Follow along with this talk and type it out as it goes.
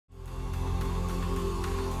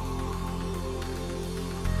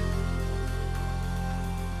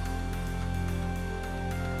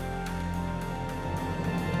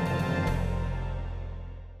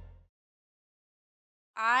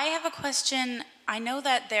I have a question. I know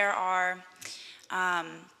that there are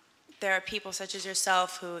people such as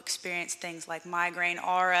yourself who experience things like migraine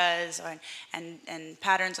auras and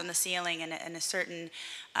patterns on the ceiling and a certain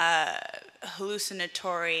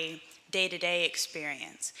hallucinatory day-to-day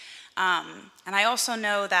experience. And I also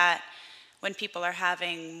know that when people are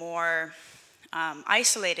having more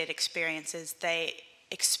isolated experiences, they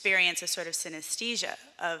experience a sort of synesthesia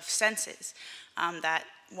of senses, that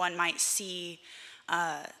one might see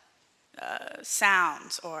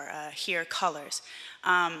sounds or hear colors.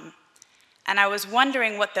 And I was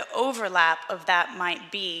wondering what the overlap of that might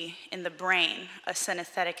be in the brain, a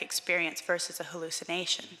synesthetic experience versus a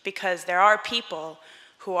hallucination. Because there are people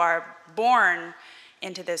who are born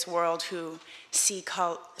into this world who see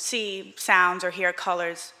sounds or hear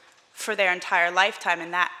colors for their entire lifetime,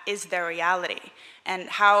 and that is their reality. And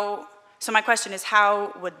so my question is,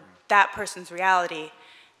 how would that person's reality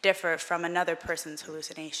differ from another person's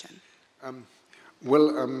hallucination?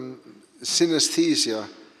 Synesthesia,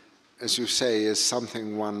 as you say, is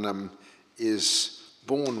something one is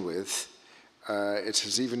born with. It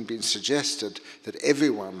has even been suggested that every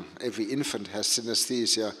infant has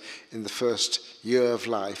synesthesia in the first year of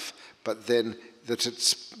life, but then that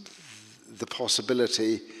the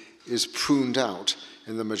possibility is pruned out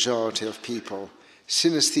in the majority of people.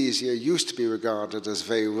 Synesthesia used to be regarded as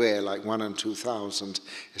very rare, like 1 in 2,000.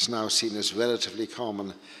 It's now seen as relatively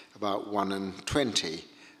common, about 1 in 20.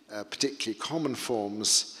 Particularly common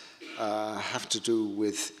forms have to do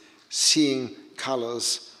with seeing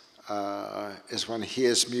colors as one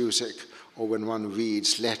hears music or when one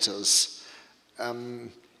reads letters.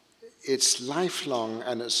 It's lifelong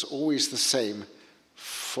and it's always the same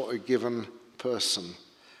for a given person.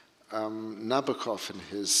 Nabokov, in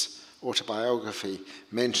his autobiography,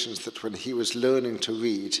 mentions that when he was learning to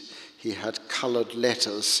read, he had colored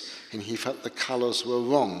letters and he felt the colors were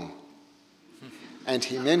wrong. And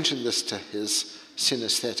he mentioned this to his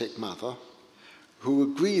synesthetic mother, who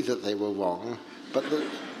agreed that they were wrong,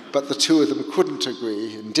 but the two of them couldn't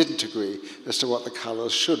agree and didn't agree as to what the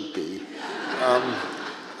colors should be.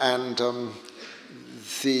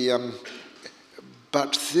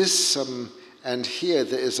 And here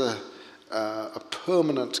there is a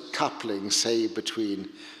permanent coupling, say, between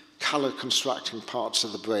color constructing parts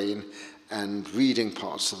of the brain and reading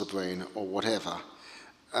parts of the brain or whatever.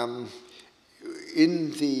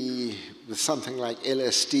 With something like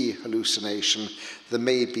LSD hallucination, there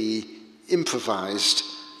may be improvised,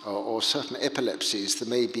 or certain epilepsies, there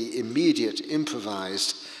may be immediate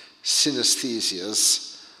improvised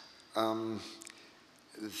synesthesias.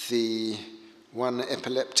 The one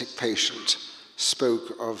epileptic patient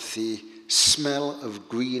spoke of the smell of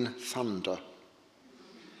green thunder.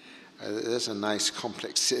 There's a nice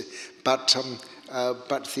complex, but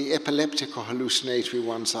the epileptic or hallucinatory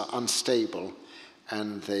ones are unstable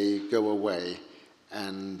and they go away,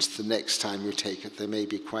 and the next time you take it they may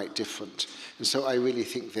be quite different. And so I really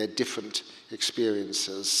think they're different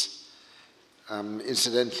experiences.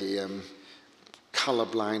 Incidentally,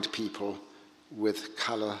 colorblind people with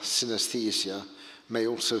color synesthesia may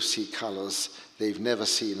also see colors they've never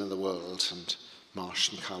seen in the world, and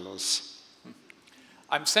Martian colors.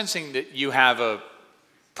 I'm sensing that you have a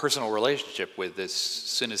personal relationship with this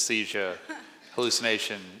synesthesia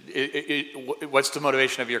hallucination. What's the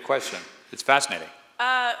motivation of your question? It's fascinating.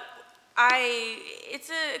 It's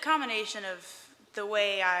a combination of the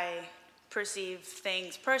way I perceive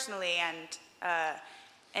things personally and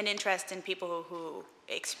an interest in people who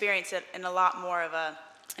experience it in a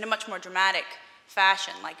much more dramatic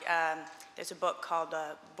fashion. Like there's a book called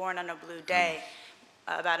Born on a Blue Day,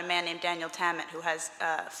 about a man named Daniel Tammet who has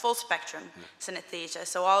full spectrum synesthesia,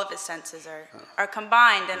 so all of his senses are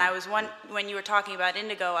combined. And I was when you were talking about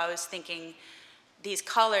indigo, I was thinking these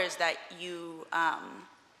colors that you've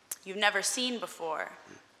never seen before.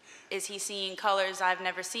 Is he seeing colors I've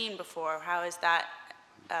never seen before? How is that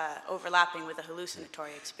overlapping with a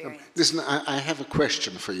hallucinatory experience? Listen, I have a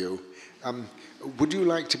question for you. Would you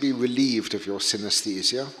like to be relieved of your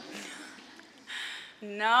synesthesia?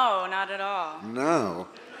 No, not at all. No.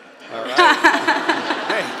 All right.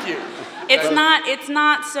 Thank you. It's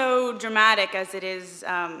not so dramatic as it is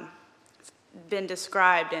been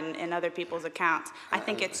described in other people's accounts. I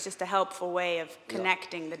think it's just a helpful way of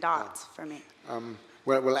connecting the dots for me.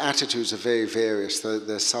 Well, attitudes are very various.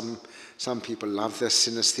 There's some people love their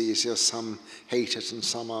synesthesia, some hate it, and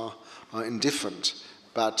some are indifferent.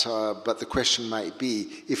 But the question might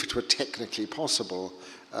be, if it were technically possible,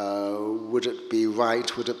 would it be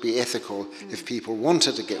right, would it be ethical if people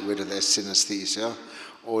wanted to get rid of their synesthesia?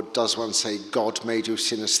 Or does one say, God made you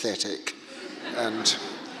synesthetic?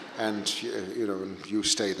 and you know, and you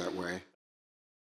stay that way.